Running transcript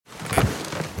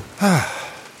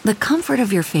The comfort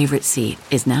of your favorite seat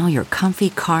is now your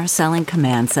comfy car-selling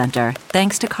command center,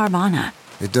 thanks to Carvana.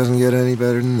 It doesn't get any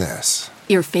better than this.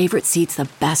 Your favorite seat's the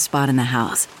best spot in the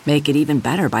house. Make it even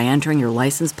better by entering your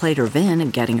license plate or VIN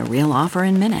and getting a real offer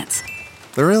in minutes.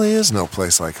 There really is no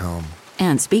place like home.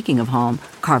 And speaking of home,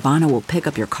 Carvana will pick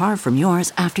up your car from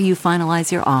yours after you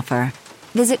finalize your offer.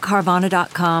 Visit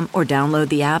Carvana.com or download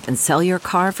the app and sell your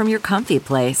car from your comfy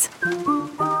place.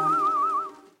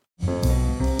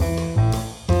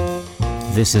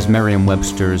 This is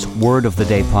Merriam-Webster's Word of the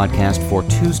Day podcast for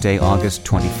Tuesday, August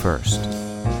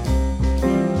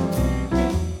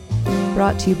 21st.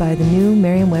 Brought to you by the new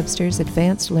Merriam-Webster's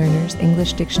Advanced Learners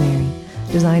English Dictionary,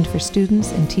 designed for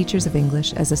students and teachers of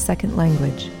English as a second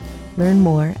language. Learn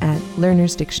more at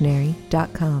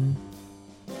learnersdictionary.com.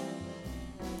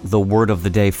 The word of the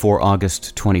day for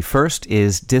August 21st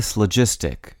is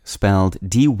dyslogistic, spelled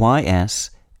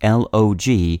D-Y-S-L-O-G-I-S-T-I-C.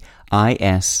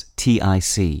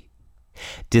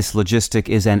 Dyslogistic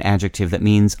is an adjective that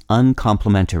means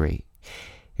uncomplimentary.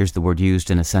 Here's the word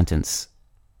used in a sentence.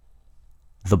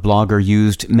 The blogger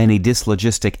used many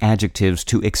dyslogistic adjectives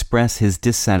to express his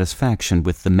dissatisfaction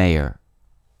with the mayor.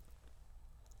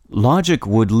 Logic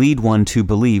would lead one to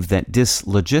believe that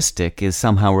dyslogistic is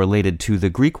somehow related to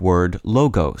the Greek word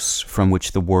logos, from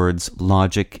which the words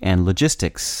logic and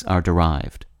logistics are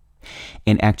derived.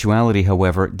 In actuality,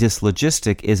 however,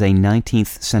 dyslogistic is a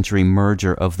 19th century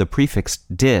merger of the prefix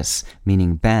dis,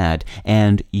 meaning bad,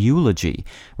 and eulogy,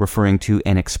 referring to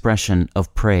an expression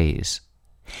of praise.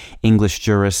 English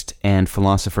jurist and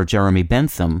philosopher Jeremy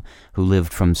Bentham, who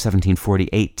lived from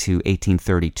 1748 to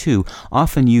 1832,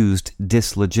 often used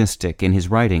dyslogistic in his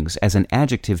writings as an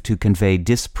adjective to convey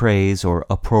dispraise or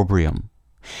opprobrium.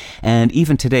 And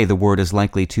even today the word is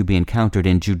likely to be encountered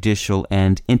in judicial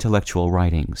and intellectual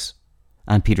writings.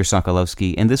 I'm Peter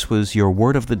Sokolowski, and this was your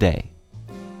Word of the Day.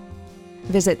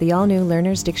 Visit the all-new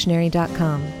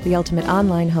learnersdictionary.com, the ultimate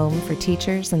online home for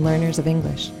teachers and learners of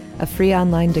English. A free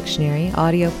online dictionary,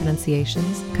 audio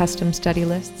pronunciations, custom study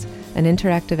lists, and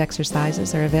interactive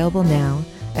exercises are available now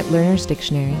at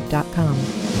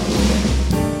learnersdictionary.com.